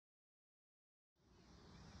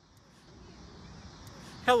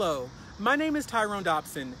Hello, my name is Tyrone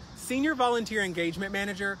Dobson, Senior Volunteer Engagement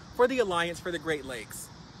Manager for the Alliance for the Great Lakes.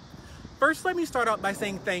 First, let me start out by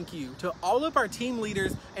saying thank you to all of our team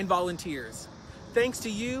leaders and volunteers. Thanks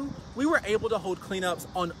to you, we were able to hold cleanups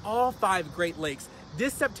on all 5 Great Lakes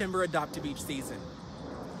this September Adopt-A-Beach season.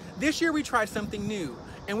 This year we tried something new,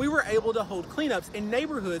 and we were able to hold cleanups in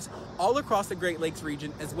neighborhoods all across the Great Lakes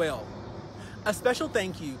region as well. A special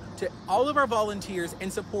thank you to all of our volunteers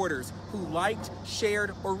and supporters who liked,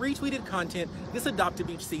 shared, or retweeted content this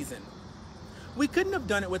Adopt-A-Beach season. We couldn't have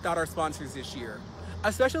done it without our sponsors this year.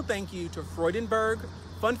 A special thank you to Freudenberg,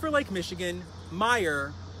 Fund for Lake Michigan,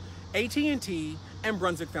 Meyer, AT&T, and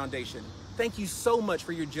Brunswick Foundation. Thank you so much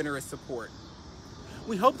for your generous support.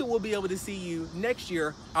 We hope that we'll be able to see you next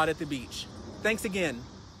year out at the beach. Thanks again.